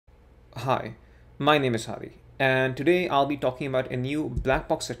Hi, my name is Hari, and today I'll be talking about a new black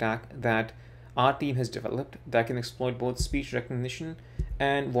box attack that our team has developed that can exploit both speech recognition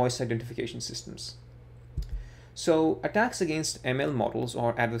and voice identification systems. So, attacks against ML models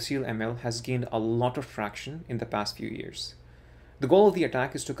or adversarial ML has gained a lot of traction in the past few years. The goal of the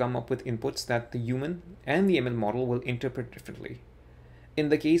attack is to come up with inputs that the human and the ML model will interpret differently. In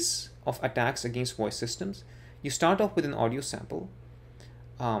the case of attacks against voice systems, you start off with an audio sample.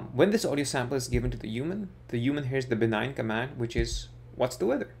 When this audio sample is given to the human hears the benign command, which is, "What's the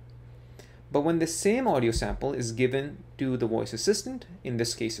weather?" But when the same audio sample is given to the voice assistant, in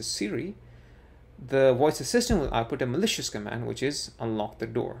this case is Siri, the voice assistant will output a malicious command, which is, "Unlock the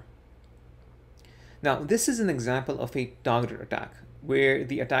door." Now, this is an example of a targeted attack, where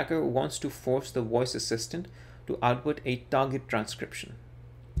the attacker wants to force the voice assistant to output a target transcription.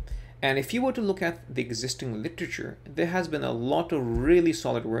 And if you were to look at the existing literature, there has been a lot of really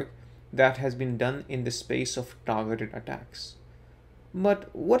solid work that has been done in the space of targeted attacks. But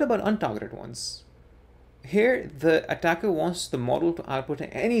what about untargeted ones? Here, the attacker wants the model to output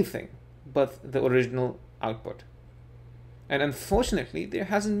anything but the original output. And unfortunately, there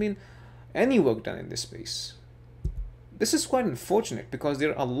hasn't been any work done in this space. This is quite unfortunate because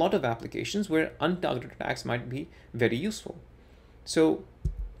there are a lot of applications where untargeted attacks might be very useful. So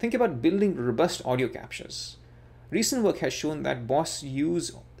think about building robust audio captures. Recent work has shown that bots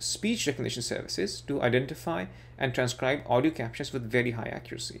use speech recognition services to identify and transcribe audio captures with very high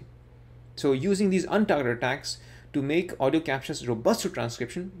accuracy. So using these untargeted attacks to make audio captures robust to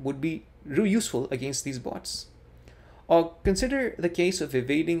transcription would be useful against these bots. Or consider the case of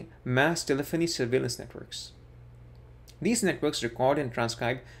evading mass telephony surveillance networks. These networks record and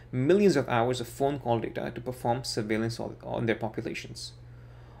transcribe millions of hours of phone call data to perform surveillance on their populations.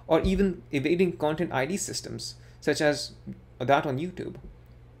 Or even evading content ID systems, such as that on YouTube.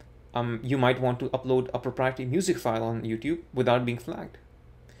 You might want to upload a proprietary music file on YouTube without being flagged.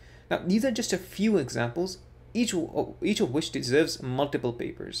 Now, these are just a few examples, each of which deserves multiple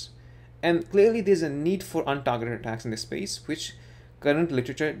papers. And clearly there's a need for untargeted attacks in this space, which current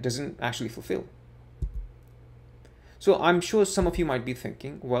literature doesn't actually fulfill. So I'm sure some of you might be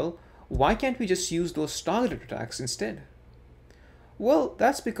thinking, well, why can't we just use those targeted attacks instead? Well,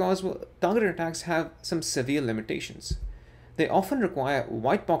 that's because targeted attacks have some severe limitations. They often require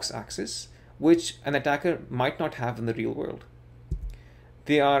white box access, which an attacker might not have in the real world.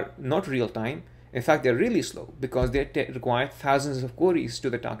 They are not real time. In fact, they're really slow because they require thousands of queries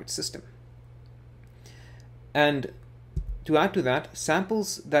to the target system. And to add to that,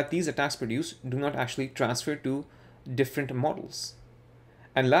 samples that these attacks produce do not actually transfer to different models.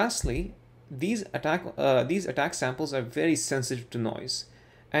 And lastly, these attack samples are very sensitive to noise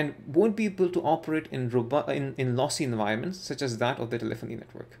and won't be able to operate in lossy environments such as that of the telephony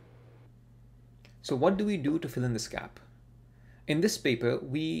network. So what do we do to fill in this gap? In this paper,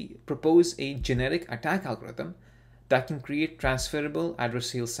 we propose a generic attack algorithm that can create transferable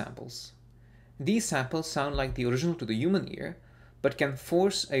adversarial samples. These samples sound like the original to the human ear, but can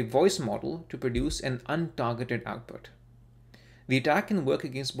force a voice model to produce an untargeted output. The attack can work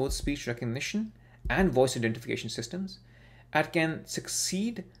against both speech recognition and voice identification systems and can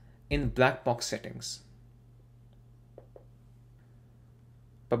succeed in black box settings.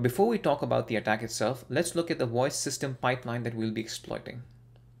 But before we talk about the attack itself, let's look at the voice system pipeline that we'll be exploiting.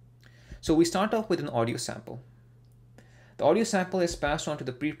 So we start off with an audio sample. The audio sample is passed on to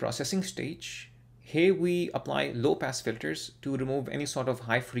the pre-processing stage. Here we apply low-pass filters to remove any sort of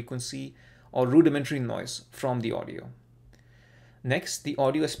high frequency or rudimentary noise from the audio. Next, the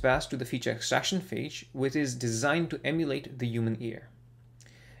audio is passed to the feature extraction phase, which is designed to emulate the human ear.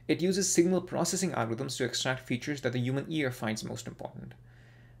 It uses signal processing algorithms to extract features that the human ear finds most important.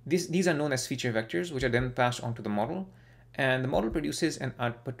 These are known as feature vectors, which are then passed on to the model, and the model produces an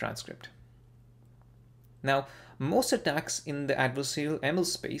output transcript. Now, most attacks in the adversarial ML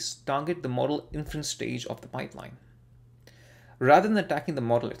space target the model inference stage of the pipeline. Rather than attacking the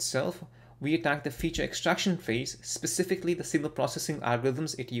model itself, we attack the feature extraction phase, specifically the signal processing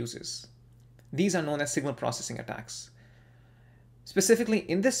algorithms it uses. These are known as signal processing attacks. Specifically,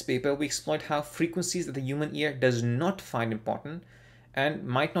 in this paper, we exploit how frequencies that the human ear does not find important and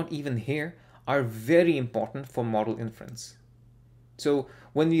might not even hear are very important for model inference. So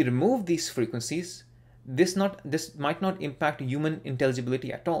when we remove these frequencies, this might not impact human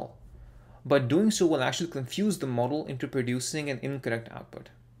intelligibility at all, but doing so will actually confuse the model into producing an incorrect output.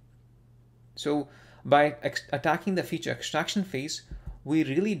 So by attacking the feature extraction phase, we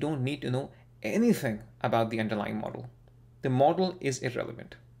really don't need to know anything about the underlying model. The model is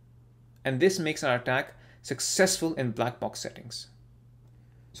irrelevant. And this makes our attack successful in black box settings.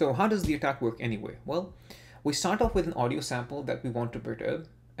 So how does the attack work anyway? Well, we start off with an audio sample that we want to perturb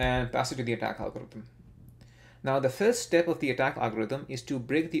and pass it to the attack algorithm. Now, the first step of the attack algorithm is to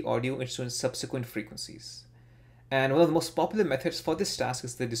break the audio into subsequent frequencies. And one of the most popular methods for this task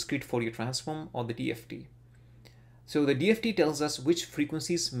is the discrete Fourier transform, or the DFT. So the DFT tells us which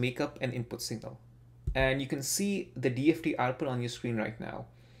frequencies make up an input signal. And you can see the DFT output on your screen right now.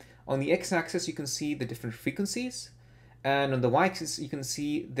 On the x-axis, you can see the different frequencies, and on the y-axis, you can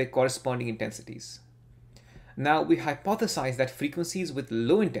see the corresponding intensities. Now, we hypothesize that frequencies with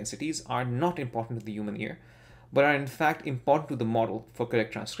low intensities are not important to the human ear, but are in fact important to the model for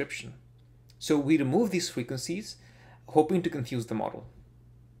correct transcription. So we remove these frequencies, hoping to confuse the model.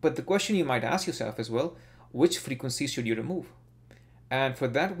 But the question you might ask yourself is, well, which frequencies should you remove? And for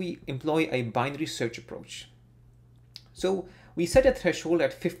that, we employ a binary search approach. So we set a threshold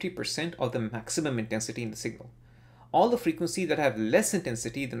at 50% of the maximum intensity in the signal. All the frequencies that have less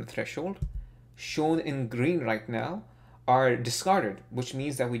intensity than the threshold, shown in green right now, are discarded, which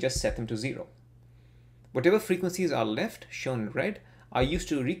means that we just set them to 0. Whatever frequencies are left, shown in red, are used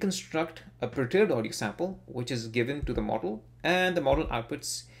to reconstruct a perturbed audio sample, which is given to the model, and the model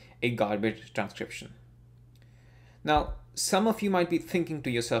outputs a garbage transcription. Now, some of you might be thinking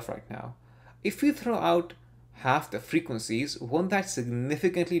to yourself right now, if we throw out half the frequencies, won't that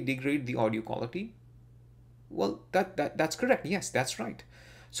significantly degrade the audio quality? Well, that's correct. Yes, that's right.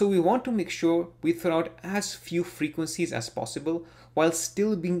 So we want to make sure we throw out as few frequencies as possible while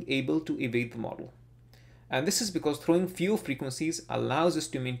still being able to evade the model. And this is because throwing few frequencies allows us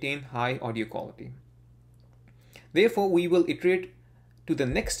to maintain high audio quality. Therefore, we will iterate to the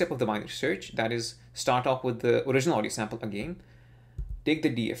next step of the binary search, that is, start off with the original audio sample again, take the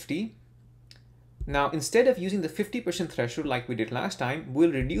DFT. Now, instead of using the 50% threshold like we did last time,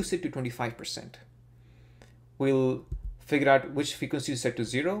 we'll reduce it to 25%. We'll figure out which frequency is set to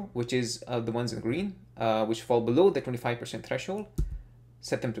 0, which is the ones in green, which fall below the 25% threshold,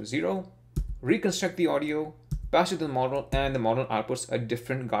 set them to 0, reconstruct the audio, pass it to the model, and the model outputs a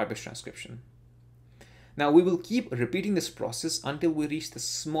different garbage transcription. Now we will keep repeating this process until we reach the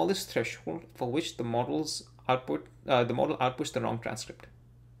smallest threshold for which the model outputs the wrong transcript.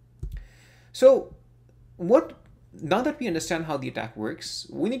 So now that we understand how the attack works,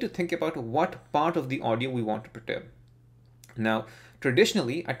 we need to think about what part of the audio we want to perturb. Now,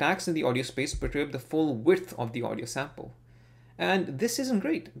 traditionally, attacks in the audio space perturb the full width of the audio sample. And this isn't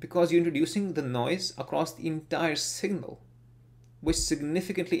great because you're introducing the noise across the entire signal, which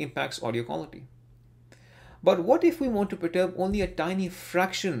significantly impacts audio quality. But what if we want to perturb only a tiny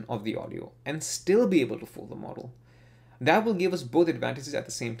fraction of the audio and still be able to fool the model? That will give us both advantages at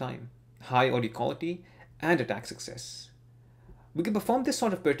the same time: high audio quality and attack success. We can perform this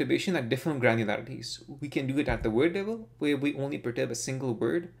sort of perturbation at different granularities. We can do it at the word level, where we only perturb a single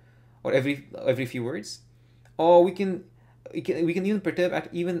word or every few words, or we can even perturb at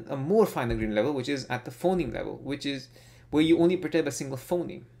even a more finer grain level, which is at the phoneme level, which is where you only perturb a single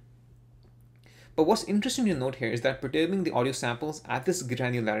phoneme. But what's interesting to note here is that perturbing the audio samples at this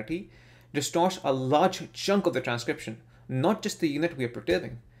granularity distorts a large chunk of the transcription, not just the unit we are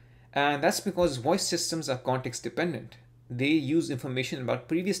perturbing. And that's because voice systems are context dependent. They use information about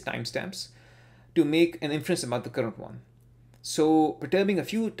previous timestamps to make an inference about the current one. So perturbing a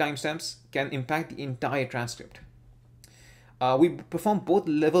few timestamps can impact the entire transcript. We perform both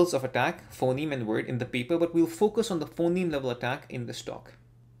levels of attack, phoneme and word, in the paper, but we'll focus on the phoneme level attack in this talk.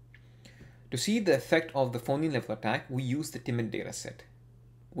 To see the effect of the phoneme level attack, we use the timid dataset.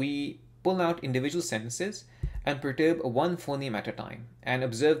 We pull out individual sentences and perturb one phoneme at a time and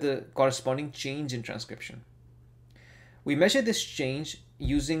observe the corresponding change in transcription. We measure this change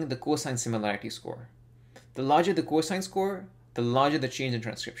using the cosine similarity score. The larger the cosine score, the larger the change in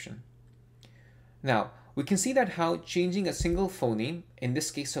transcription. Now, we can see that how changing a single phoneme, in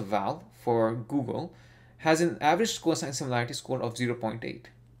this case a vowel for Google, has an average cosine similarity score of 0.8.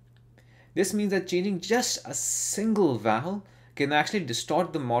 This means that changing just a single vowel can actually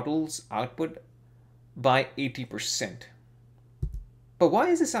distort the model's output by 80%. But why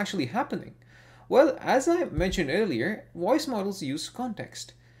is this actually happening? Well, as I mentioned earlier, voice models use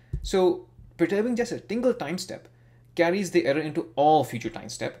context. So perturbing just a single time step carries the error into all future time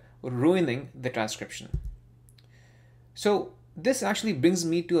steps, ruining the transcription. So this actually brings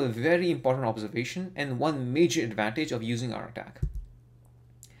me to a very important observation and one major advantage of using our attack.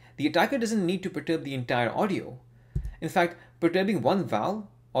 The attacker doesn't need to perturb the entire audio. In fact, perturbing one vowel,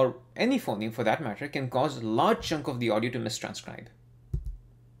 or any phoneme for that matter, can cause a large chunk of the audio to mistranscribe.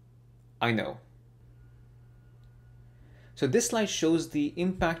 I know. So this slide shows the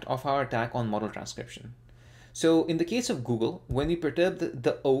impact of our attack on model transcription. So in the case of Google, when we perturb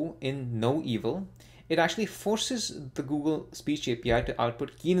the O in no evil, it actually forces the Google Speech API to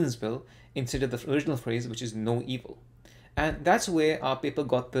output Kenansville instead of the original phrase, which is no evil. And that's where our paper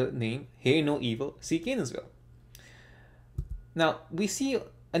got the name, Hear No Evil, See Kenansville. Now, we see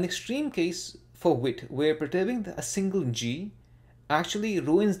an extreme case for wit, where perturbing a single G actually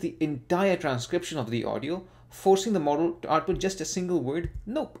ruins the entire transcription of the audio, forcing the model to output just a single word,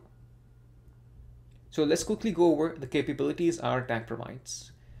 nope. So let's quickly go over the capabilities our attack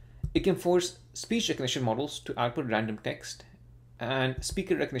provides. It can force speech recognition models to output random text and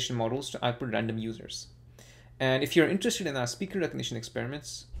speaker recognition models to output random users. And if you're interested in our speaker recognition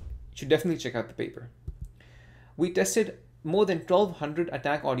experiments, you should definitely check out the paper. We tested more than 1,200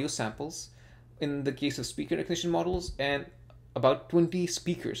 attack audio samples in the case of speaker recognition models and about 20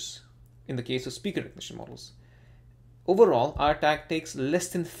 speakers in the case of speaker recognition models. Overall, our attack takes less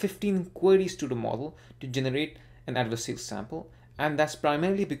than 15 queries to the model to generate an adversarial sample, and that's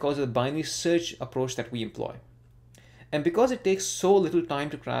primarily because of the binary search approach that we employ. And because it takes so little time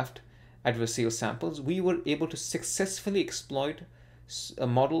to craft adversarial samples, we were able to successfully exploit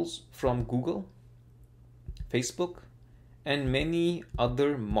models from Google, Facebook, and many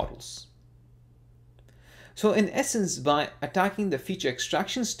other models. So in essence, by attacking the feature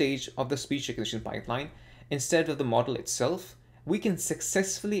extraction stage of the speech recognition pipeline instead of the model itself, we can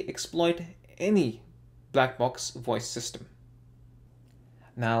successfully exploit any black box voice system.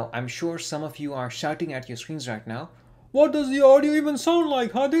 Now, I'm sure some of you are shouting at your screens right now, "What does the audio even sound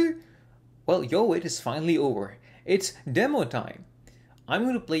like, Hadi?" Well, your wait is finally over. It's demo time. I'm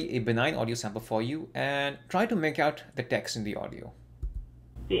going to play a benign audio sample for you and try to make out the text in the audio.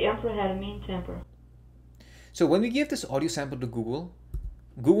 The emperor had a mean temper. So when we gave this audio sample to Google,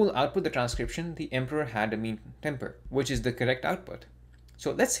 Google output the transcription, "The emperor had a mean temper," which is the correct output.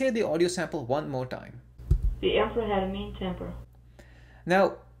 So let's hear the audio sample one more time. The emperor had a mean temper.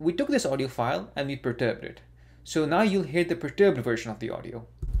 Now, we took this audio file and we perturbed it. So now you'll hear the perturbed version of the audio.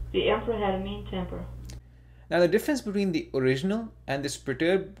 The emperor had a mean temper. Now the difference between the original and this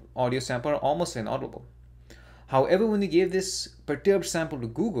perturbed audio sample are almost inaudible. However, when we gave this perturbed sample to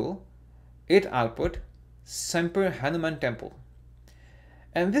Google, it output Semper Hanuman Temple.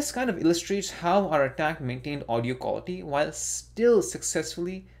 And this kind of illustrates how our attack maintained audio quality while still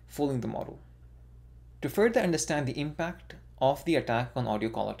successfully fooling the model. To further understand the impact of the attack on audio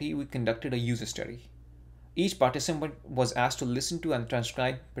quality, we conducted a user study. Each participant was asked to listen to and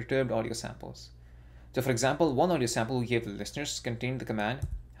transcribe perturbed audio samples. So for example, one audio sample we gave the listeners contained the command,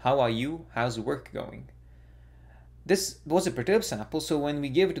 "How are you? How's work going?" This was a perturbed sample, so when we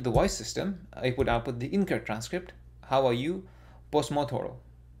gave it to the voice system, it would output the incorrect transcript, "How are you? Postmortem."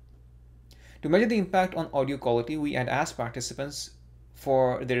 To measure the impact on audio quality, we had asked participants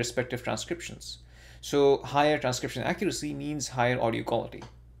for their respective transcriptions. So higher transcription accuracy means higher audio quality.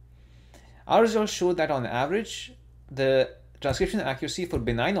 Our results showed that on average, the transcription accuracy for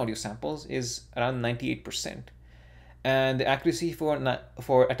benign audio samples is around 98%, and the accuracy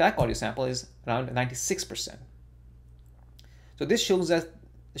for attack audio sample is around 96%. So this shows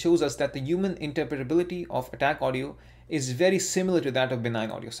us that the human interpretability of attack audio is very similar to that of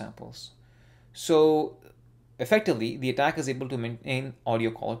benign audio samples. So effectively, the attack is able to maintain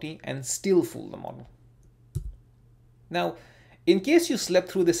audio quality and still fool the model. Now, in case you slept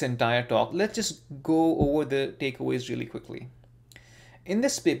through this entire talk, let's just go over the takeaways really quickly. In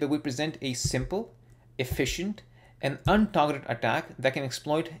this paper, we present a simple, efficient, and untargeted attack that can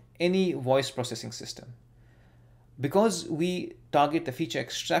exploit any voice processing system. Because we target the feature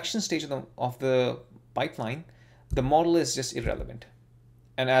extraction stage of the pipeline, the model is just irrelevant.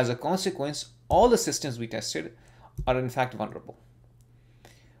 And as a consequence, all the systems we tested are in fact vulnerable.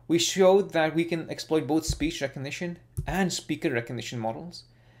 We showed that we can exploit both speech recognition and speaker recognition models.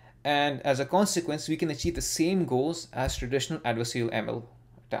 And as a consequence, we can achieve the same goals as traditional adversarial ML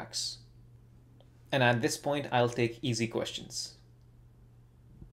attacks. And at this point, I'll take easy questions.